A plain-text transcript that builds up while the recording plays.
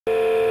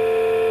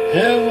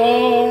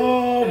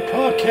Hello,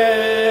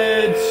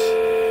 Puckheads!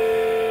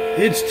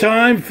 It's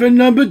time for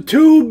number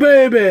 2,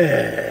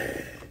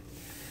 baby!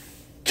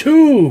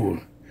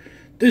 2!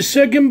 The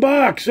second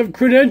box of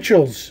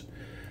credentials.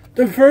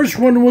 The first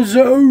one was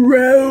a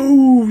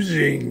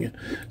rousing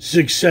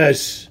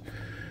success.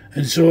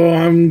 And so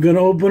I'm going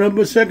to open up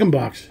a second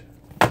box.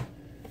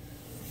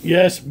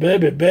 Yes,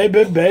 baby,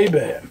 baby,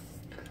 baby.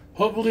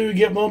 Hopefully we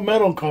get more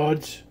metal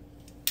cards.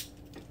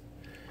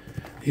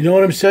 You know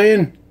what I'm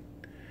saying?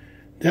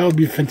 That would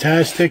be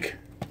fantastic.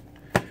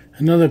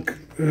 Another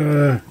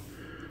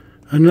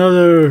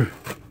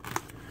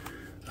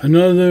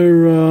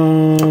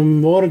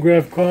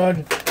autograph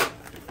card.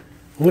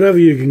 Whatever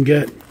you can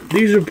get.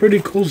 These are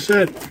pretty cool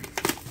set.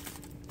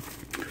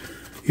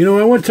 You know,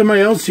 I went to my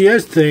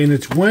LCS today, and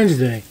it's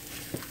Wednesday,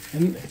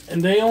 and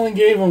they only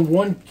gave them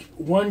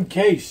one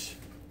case.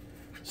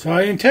 So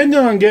I intended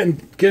on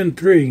getting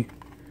 3,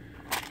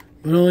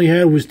 but all he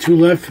had was 2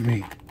 left for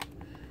me.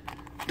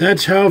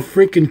 That's how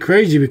freaking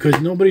crazy, because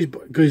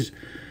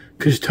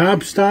because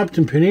Top stopped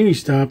and Panini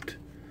stopped.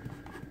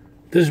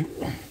 This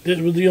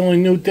was the only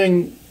new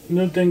thing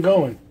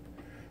going.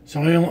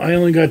 So I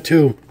only got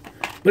 2.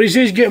 But he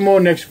says he's getting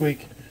more next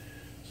week.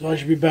 So I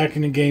should be back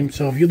in the game.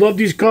 So if you love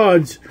these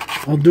cards,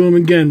 I'll do them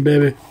again,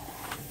 baby.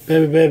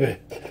 Baby, baby.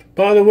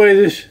 By the way,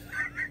 this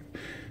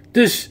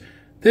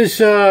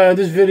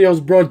video is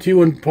brought to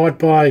you in part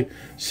by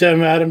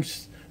Sam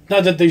Adams.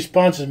 Not that they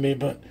sponsored me,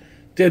 but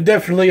they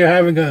definitely are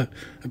having a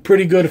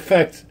pretty good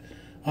effect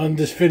on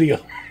this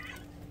video.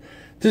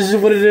 This is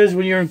what it is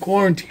when you're in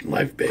quarantine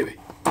life, baby.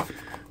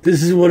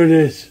 This is what it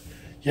is.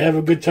 You have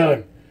a good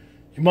time.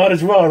 You might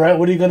as well, right?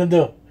 What are you going to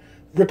do?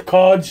 Rip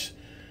cards?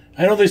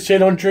 I know they say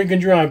don't drink and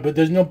drive, but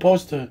there's no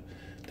poster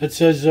that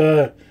says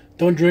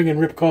don't drink and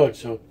rip cards.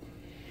 So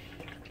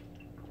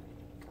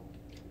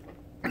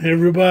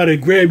everybody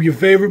grab your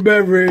favorite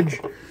beverage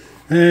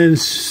and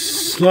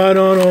slide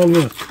on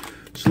over.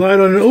 Slide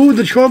on. Oh,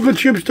 the chocolate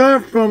chip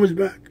styrofoam is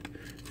back.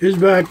 It's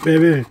back,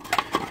 baby.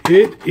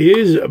 It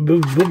is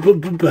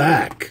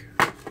back.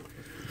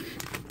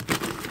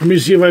 Let me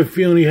see if I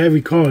feel any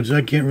heavy cards.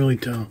 I can't really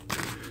tell.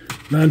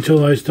 Not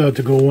until I start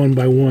to go one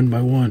by one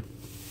by one.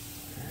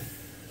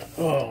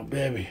 Oh,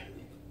 baby.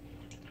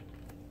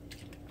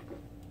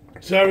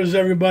 So how does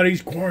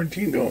everybody's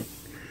quarantine going?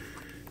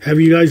 Have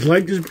you guys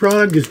liked this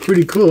product? It's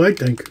pretty cool, I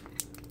think.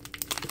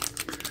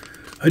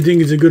 I think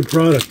it's a good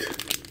product.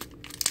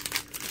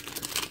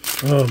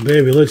 Oh,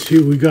 baby, let's see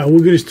what we got. We're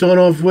going to start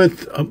off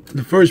with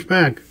the first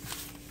pack.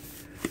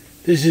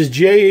 This is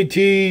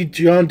J.T.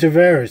 John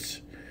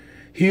Tavares.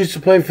 He used to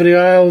play for the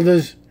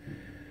Islanders,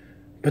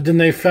 but then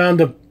they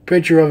found a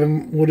picture of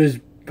him with his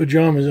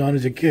pajamas on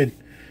as a kid,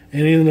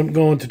 and he ended up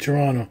going to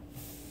Toronto.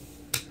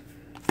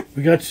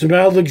 We got some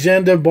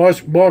Alexander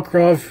Barkov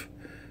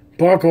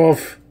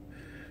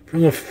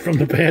from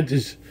the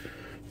Panthers.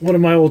 One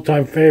of my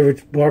old-time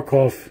favorites,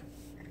 Barkov.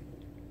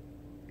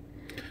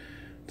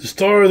 The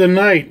Star of the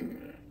Night,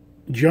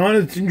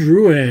 Jonathan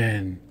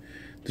Drouin.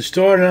 The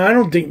Star of the Night.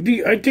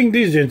 I think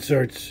these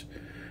inserts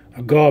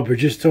are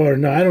garbage. Just Star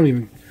of the Night. I don't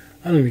even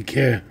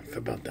care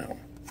about that one.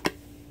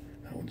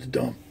 That one's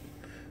dumb.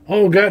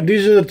 Oh God,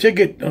 these are the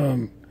ticket.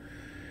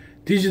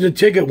 These are the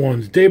ticket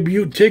ones.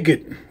 Debut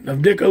ticket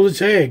of Nicholas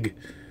Hague,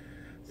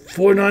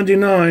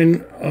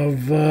 $4.99 of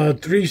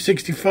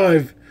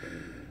 $3.65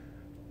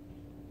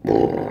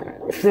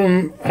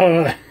 from.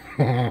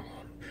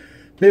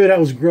 Maybe that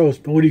was gross,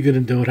 but what are you gonna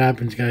do? It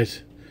happens,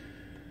 guys.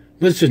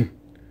 Listen,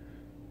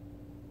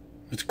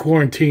 it's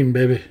quarantine,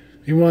 baby.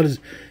 You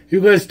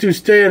guys do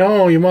stay at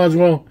home. You might as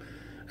well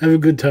have a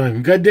good time.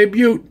 We got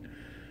debut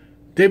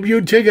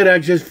ticket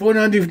access,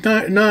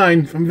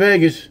 $4.99 from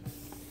Vegas.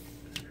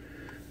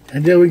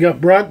 And then we got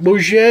Brock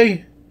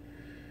Boucher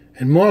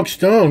and Mark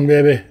Stone,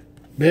 baby.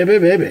 Baby,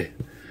 baby.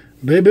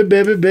 Baby,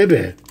 baby,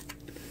 baby.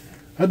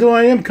 Although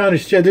I am kind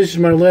of sad, this is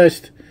my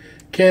last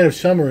can of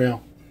summer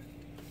ale.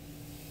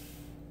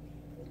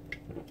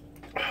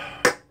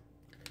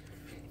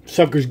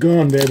 Sucker's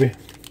gone, baby.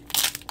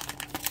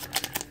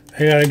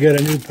 I gotta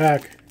get a new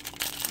pack.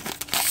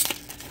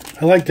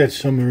 I like that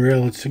summer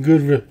ale. It's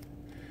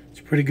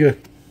pretty good.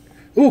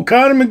 Ooh,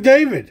 Connor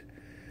McDavid.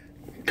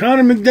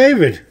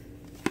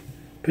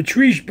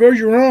 Patrice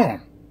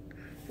Bergeron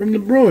from the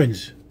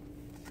Bruins.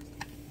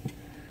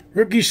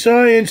 Rookie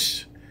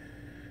Science.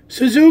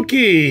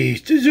 Suzuki. I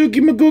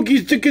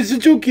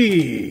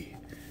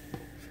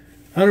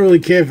don't really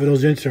care for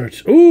those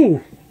inserts.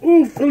 Ooh,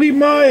 Philippe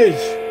Myers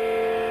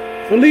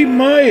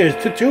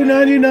to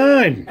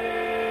 $2.99.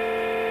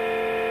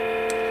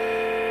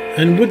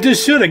 And with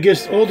this set, I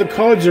guess all the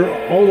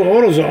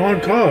autos are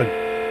on card.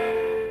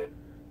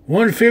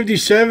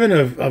 157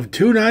 of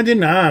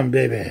 $2.99,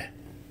 baby.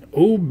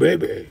 Oh,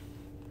 baby.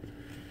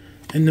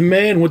 And the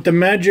man with the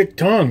magic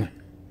tongue.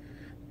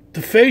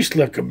 The face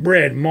like a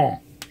Brad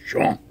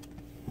Marchand.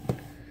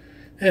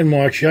 And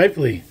Mark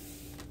Scheifele.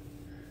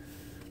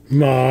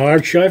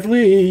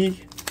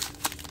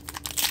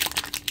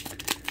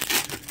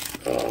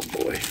 Oh,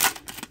 boy.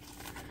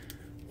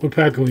 What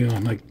pack are we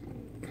on? Like,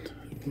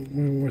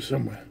 we're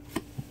somewhere.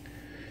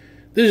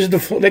 This is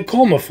they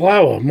call him a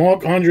flower,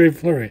 Marc-Andre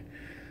Fleury.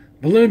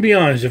 But let me be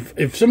honest,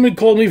 if somebody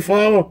called me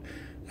Flower,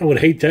 I would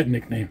hate that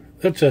nickname.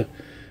 I don't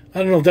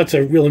know if that's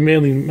a really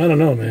manly, I don't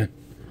know, man.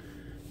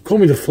 Call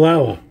me the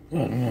Flower. I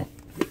don't know.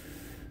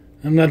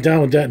 I'm not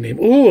down with that name.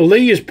 Ooh,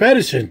 Elias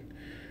Pettersson.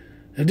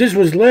 If this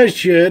was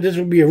last year, this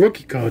would be a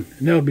rookie card,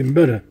 and that would be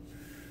better.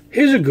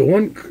 Here's a good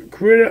one.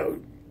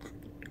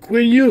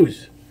 Quinn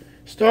Hughes,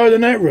 Star of the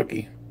Night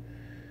rookie.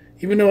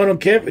 Even though I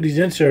don't care for these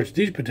inserts,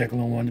 these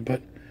particular ones,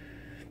 but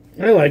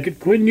I like it.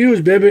 Quinn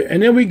Hughes, baby.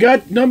 And then we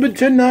got number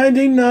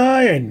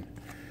 1099.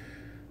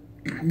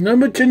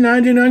 Number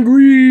 1099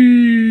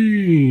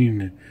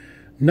 green.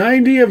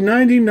 90 of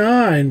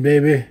 99,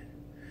 baby.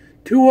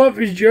 2 off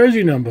his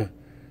jersey number.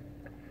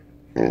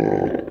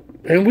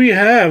 And we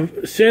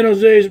have San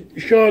Jose's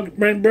Shark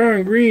Brent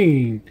Burn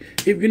green,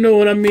 if you know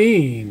what I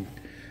mean.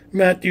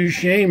 Matt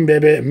Duchene,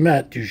 baby.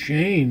 Matt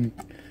Duchene.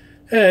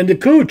 And the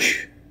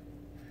Cooch.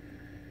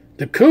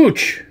 The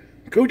Cooch.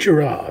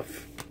 Kucherov.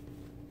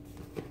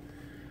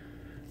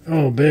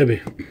 Oh,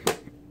 baby.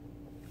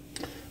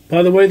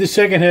 By the way, the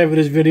second half of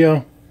this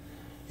video,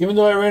 even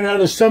though I ran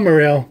out of summer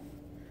ale,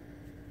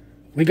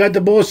 we got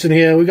the Boston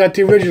here. We got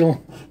the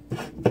original.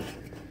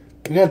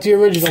 We got the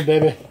original,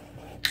 baby.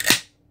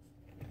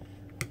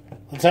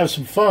 Let's have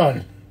some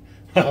fun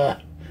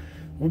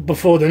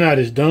before the night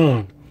is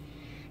done.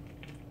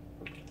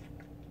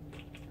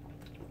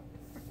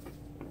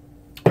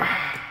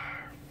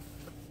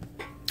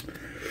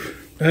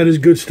 That is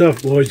good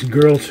stuff, boys and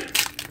girls.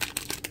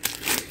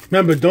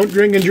 Remember, don't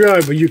drink and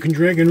drive, but you can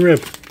drink and rip.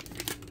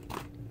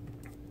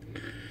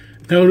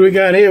 Now what do we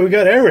got here? We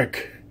got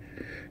Erik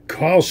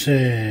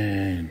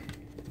Karlsson.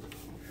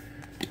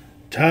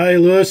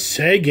 Tyler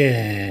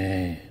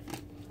Seguin.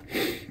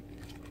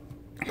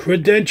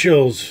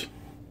 Credentials.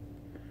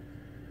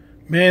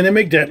 Man, they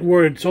make that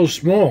word so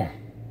small.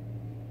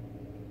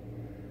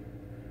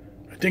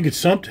 I think it's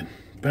something.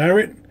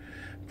 Barrett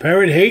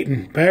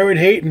Hayton. Parrot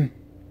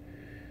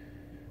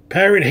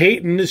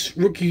hating this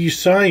rookie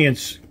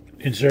science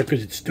insert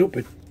because it's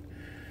stupid.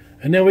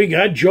 And then we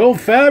got Joe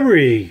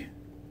Fabry.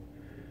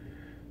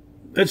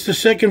 That's the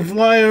second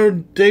Flyer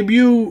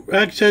debut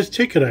access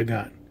ticket I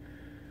got.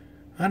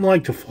 I don't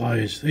like the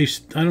Flyers.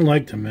 I don't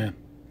like them, man.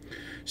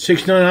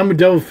 6'9", I'm a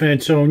Devil fan,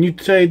 so when you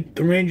say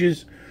the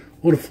Rangers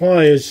or the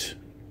Flyers,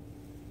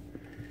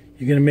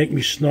 you're going to make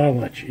me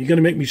snarl at you. You're going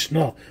to make me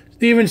snarl.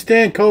 Steven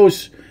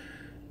Stamkos,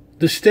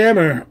 the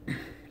Stammer,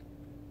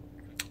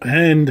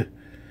 and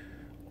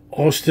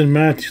Austin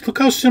Matthews. Look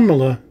how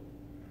similar.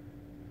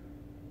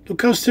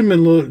 Look how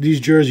similar these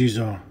jerseys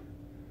are.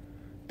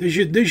 They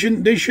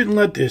shouldn't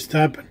let this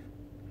happen.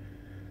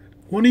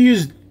 One of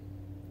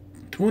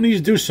you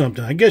do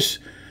something. I guess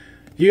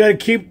you got to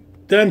keep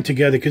them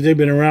together because they've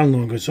been around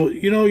longer. So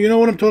you know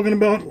what I'm talking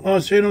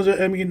about. San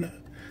Jose, I mean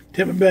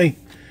Tampa Bay.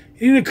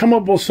 You need to come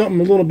up with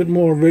something a little bit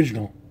more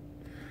original.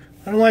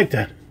 I don't like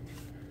that.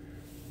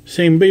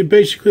 Same,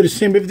 basically the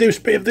same. If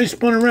they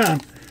spun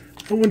around,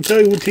 I wouldn't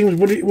tell you what teams.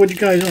 What you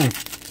guys on?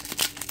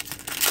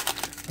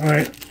 All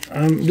right.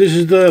 This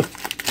is the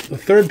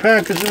third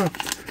pack or so.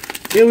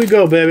 Here we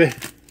go, baby.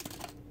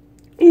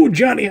 Ooh,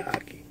 Johnny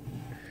Hockey.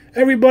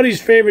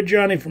 Everybody's favorite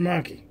Johnny from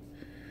hockey.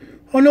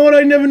 Oh, know what?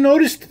 I never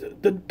noticed.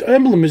 The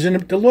emblem is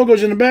the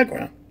logo's in the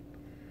background.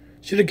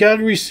 See the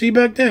Calgary C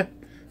back there?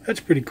 That's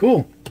pretty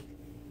cool.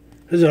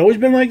 Has it always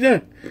been like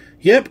that?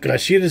 Yep, I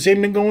see the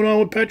same thing going on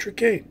with Patrick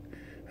Kane.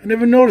 I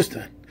never noticed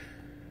that.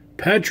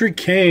 Patrick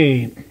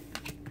Kane.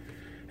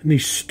 And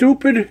these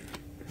stupid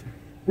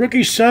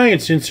rookie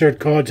science insert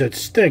cards that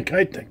stink,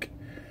 I think.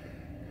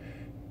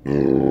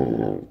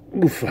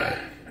 Oof.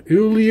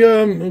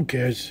 Who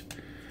cares?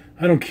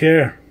 I don't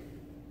care.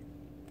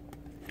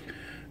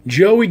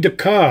 Joey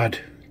Dacoud.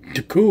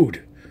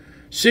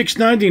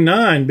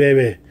 $6.99,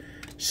 baby.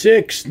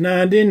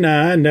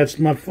 $6.99. That's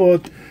my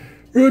fourth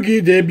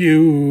rookie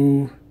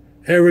debut.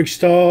 Eric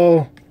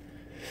Stahl.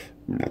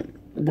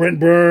 Brent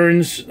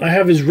Burns. I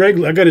got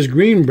his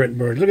green Brent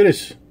Burns. Look at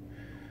this.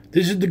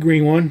 This is the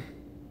green one.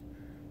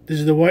 This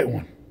is the white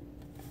one.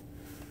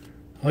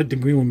 I like the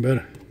green one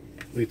better.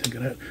 What do you think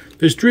of that?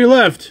 There's 3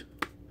 left.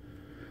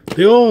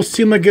 They all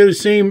seem like they're the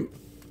same.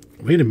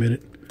 Wait a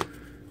minute.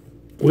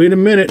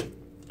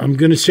 I'm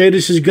going to say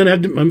this is going to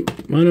have to...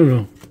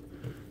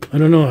 I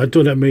don't know. I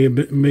thought that may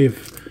have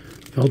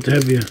felt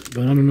heavier,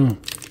 but I don't know.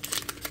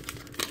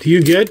 Do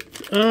you get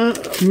a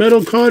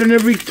metal card in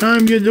every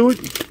time you do it?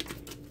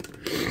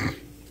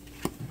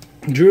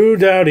 Drew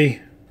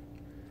Doughty.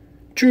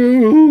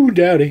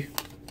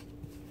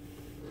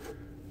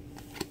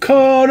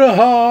 Carter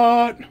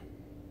Hart.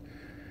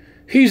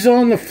 He's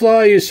on the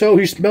Flyers, so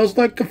he smells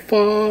like a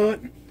fart.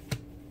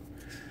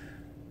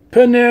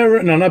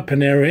 Panera, no, not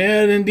Panera.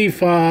 Andy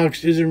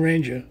Fox is a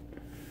Ranger.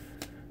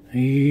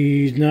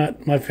 He's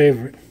not my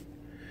favorite.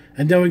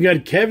 And then we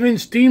got Kevin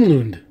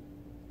Steenlund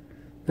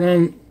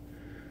from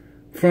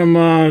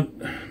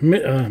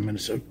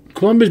Minnesota,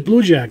 Columbus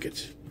Blue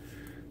Jackets.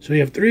 So you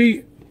have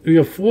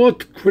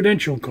 4th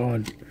credential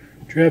card,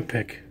 draft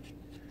pick.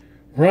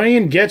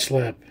 Ryan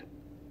Getzlap.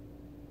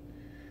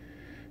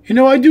 You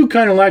know, I do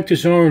kind of like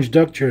this orange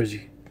duck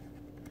jersey.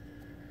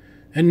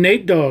 And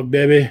Nate Dogg,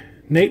 baby.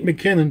 Nate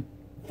McKinnon.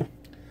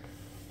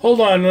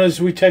 Hold on, as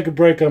we take a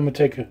break, I'm going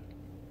to take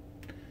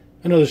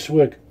another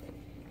swig.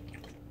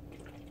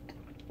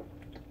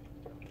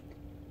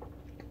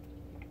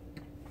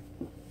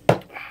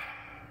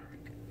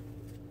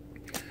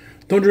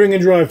 Don't drink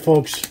and drive,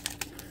 folks.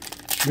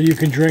 But you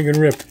can drink and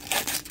rip.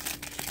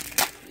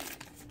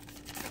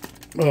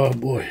 Oh,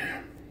 boy.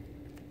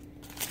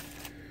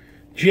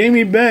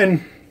 Jamie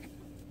Benn.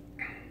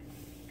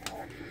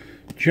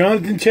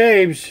 Jonathan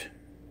Toews.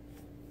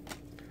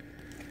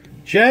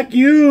 Jack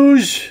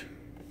Hughes.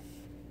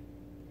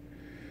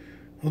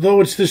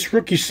 Although it's this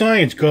rookie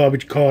science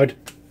garbage card.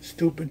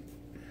 Stupid.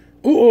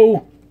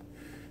 Uh-oh.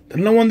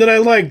 The one that I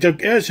like, the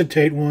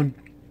acetate one.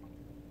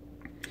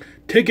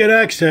 Ticket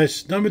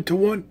access, number to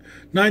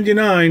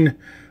 199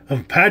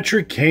 of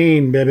Patrick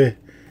Kane, baby.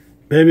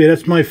 Baby,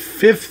 that's my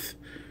 5th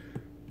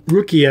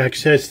rookie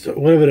access,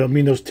 whatever I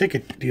mean, those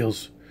ticket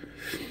deals.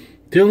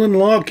 Dylan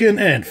Larkin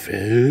and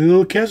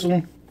Phil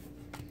Kessel.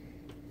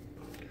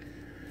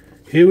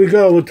 Here we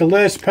go with the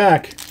last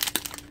pack.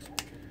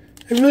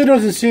 It really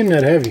doesn't seem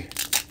that heavy.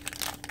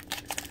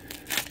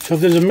 So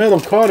if there's a metal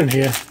card in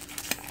here,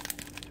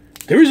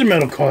 there is a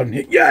metal card in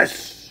here.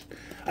 Yes!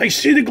 I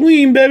see the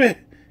gleam, baby.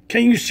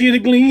 Can you see the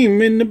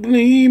gleam in the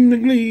gleam, the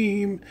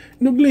gleam,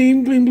 the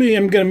gleam, gleam,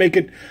 gleam? I'm gonna make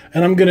it,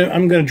 and I'm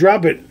gonna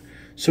drop it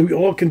so we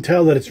all can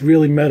tell that it's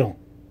really metal.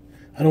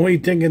 I don't want you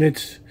thinking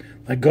it's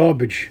like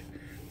garbage,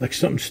 like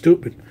something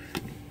stupid.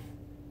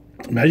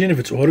 Imagine if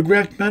it's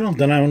autographed metal,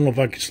 then I don't know if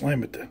I could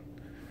slam it then.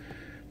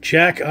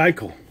 Jack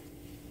Eichel.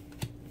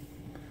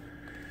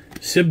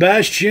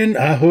 Sebastian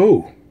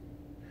Aho.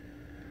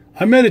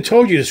 I might have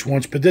told you this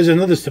once, but there's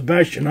another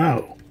Sebastian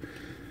Aho.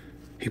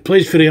 He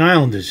plays for the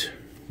Islanders.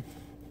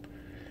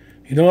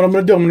 You know what I'm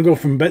going to do? I'm going to go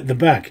from the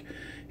back.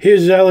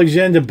 Here's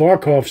Alexander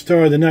Barkov,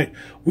 star of the night.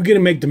 We're going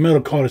to make the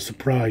metal card a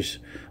surprise.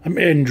 I'm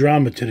adding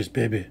drama to this,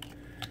 baby.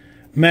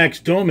 Max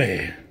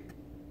Domi,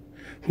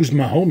 who's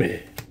my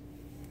homie.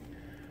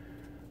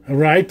 All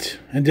right.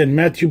 And then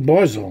Matthew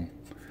Barzal,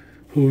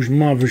 who's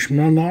my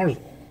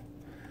Vishmanarzel.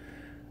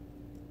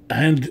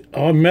 And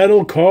our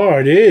metal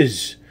card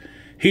is,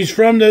 he's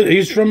from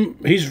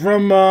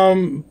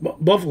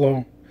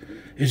Buffalo.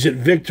 Is it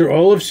Victor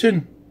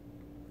Olofsson?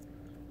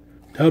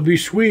 That'll be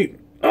sweet.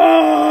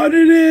 Oh, it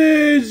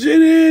is!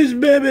 It is,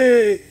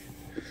 baby!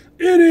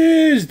 It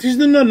is! These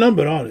are not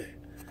numbered, are they?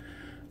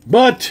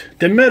 But,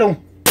 the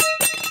metal.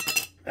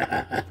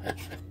 I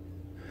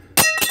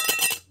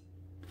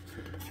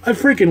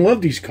freaking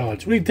love these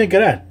cards. What do you think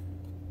of that?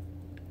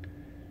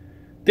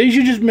 They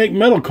should just make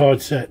metal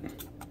card set.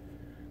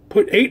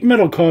 Put 8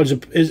 metal cards.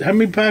 How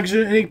many packs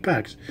are in 8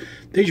 packs?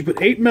 They should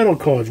put 8 metal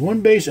cards. 1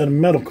 base and a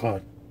metal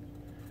card.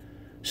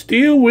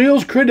 Steel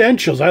Wheels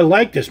Credentials. I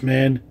like this,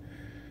 man.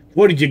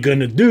 What are you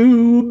gonna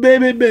do,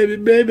 baby, baby,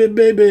 baby,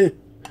 baby?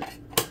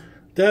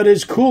 That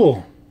is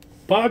cool.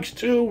 Box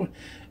 2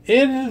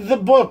 in the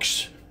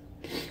books.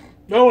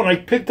 Oh, and I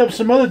picked up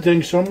some other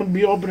things, so I'm going to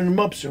be opening them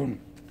up soon.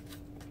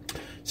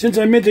 Since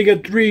I meant to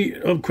get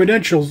 3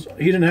 credentials,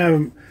 he didn't have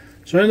them.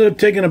 So I ended up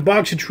taking a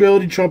box of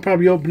Trilogy, so I'll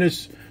probably open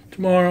this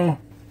tomorrow.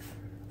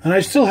 And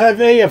I still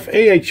have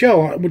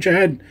AHL, which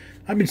I've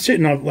been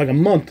sitting on like a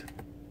month.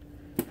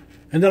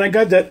 And then I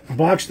got that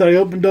box that I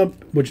opened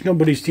up, which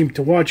nobody seemed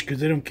to watch because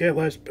they don't care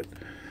less. But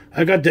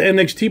I got the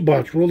NXT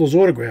box with all those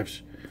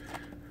autographs.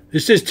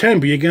 This says 10,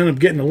 but you're going to end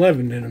up getting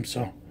 11 in them.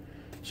 So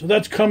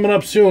that's coming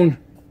up soon.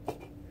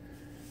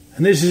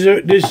 And this is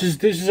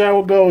how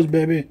it goes,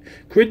 baby.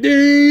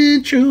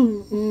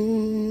 Credentials.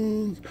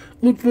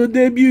 Look for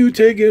debut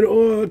ticket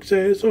or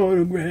access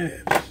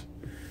autographs.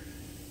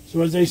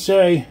 So as they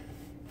say,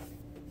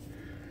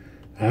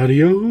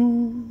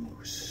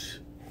 adios.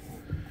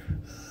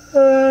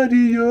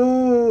 Adios.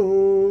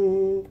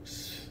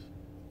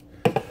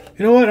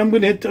 You know what? I'm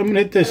gonna hit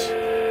this.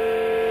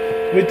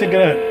 What do you think of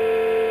that?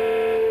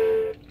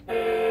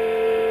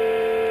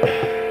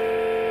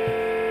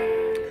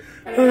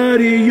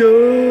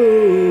 Adios.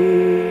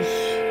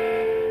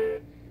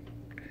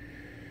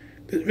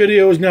 This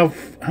video is now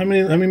how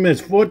many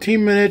minutes?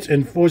 14 minutes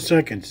and 4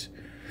 seconds.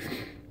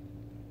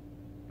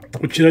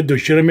 What should I do?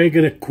 Should I make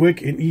it a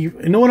quick and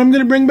even? You know what I'm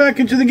gonna bring back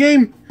into the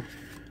game?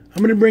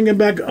 I'm gonna bring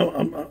back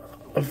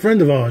a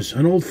friend of ours,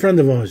 an old friend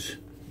of ours.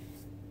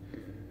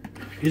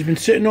 He's been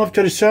sitting off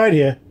to the side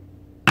here.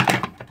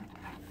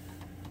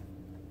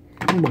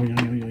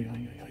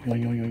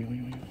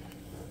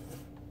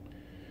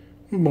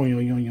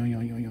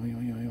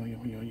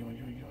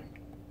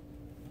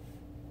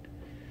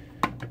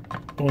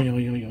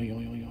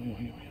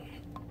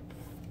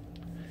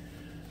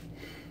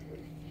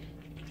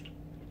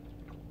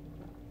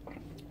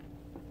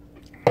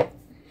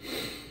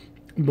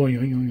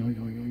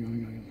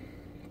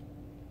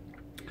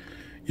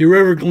 You're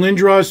Eric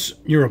Lindros,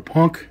 you're a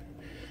punk,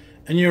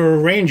 and you're a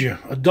ranger,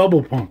 a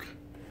double punk.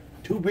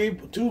 2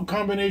 people, 2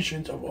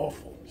 combinations of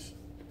awfulness.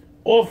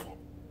 Awful.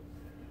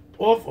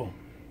 Awful.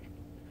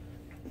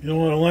 You don't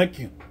want to like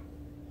you.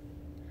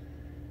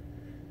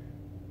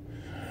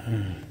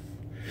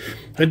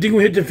 I think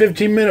we hit the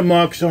 15-minute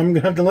mark, so I'm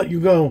gonna have to let you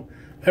go.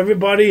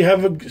 Everybody,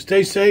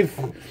 stay safe,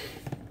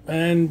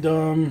 and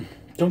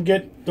don't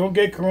get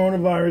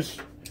coronavirus,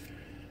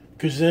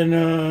 because then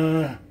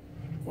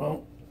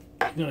well,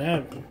 you're gonna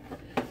have it.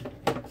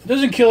 It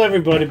doesn't kill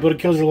everybody, but it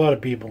kills a lot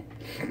of people.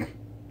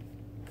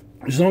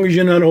 As long as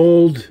you're not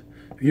old.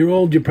 If you're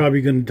old, you're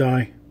probably gonna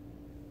die.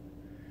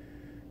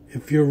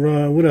 If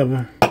you're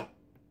whatever,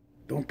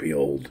 don't be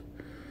old.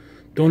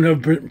 Don't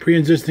have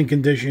pre-existing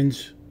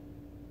conditions.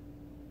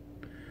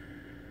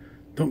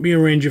 Don't be a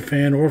Ranger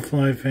fan or a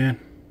Fly fan.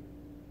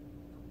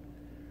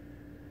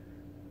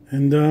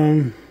 And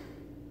oh,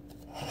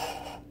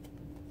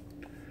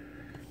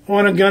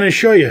 and I'm gonna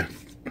show you.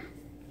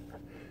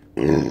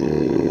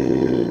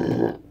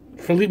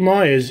 Philippe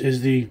Myers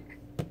is the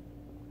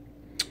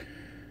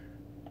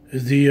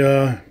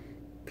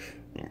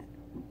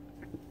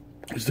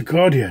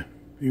card here.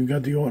 You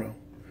got the auto.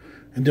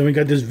 And then we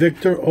got this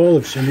Victor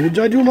Olofsson, which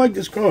I do like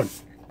this card.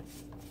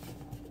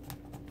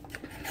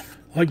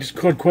 I like this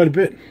card quite a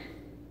bit.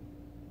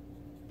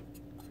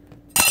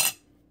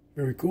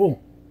 Very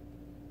cool.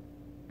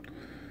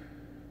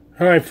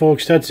 Alright,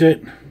 folks, that's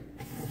it.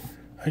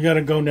 I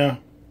gotta go now.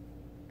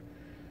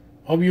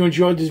 Hope you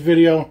enjoyed this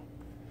video.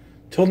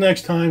 Till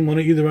next time, when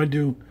either I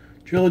do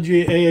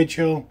Trilogy,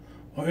 AHL,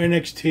 or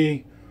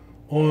NXT,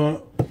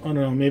 or I don't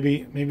know,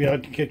 maybe I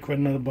can get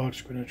another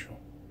box credential,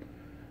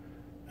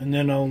 and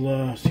then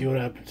I'll see what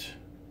happens.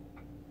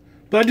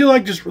 But I do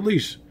like this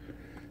release.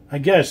 I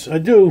guess I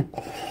do.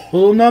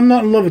 Well, I'm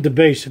not in love with the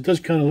base. It does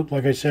kind of look,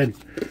 like I said,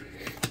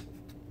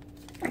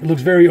 it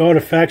looks very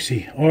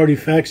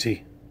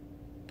artifactsy.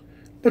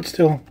 But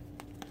still,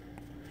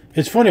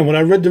 it's funny. When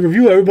I read the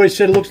review, everybody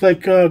said it looks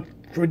like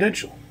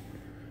credential.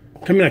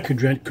 I mean, not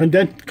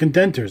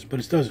condenters, but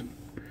it doesn't.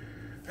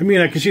 I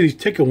mean, I can see these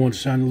ticker ones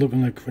sound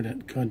looking like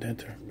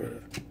condenter,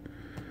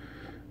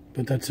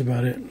 but that's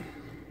about it.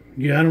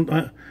 Yeah, I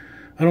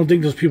don't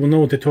think those people know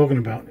what they're talking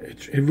about.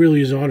 It really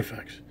is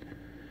artifacts.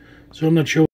 So I'm not sure.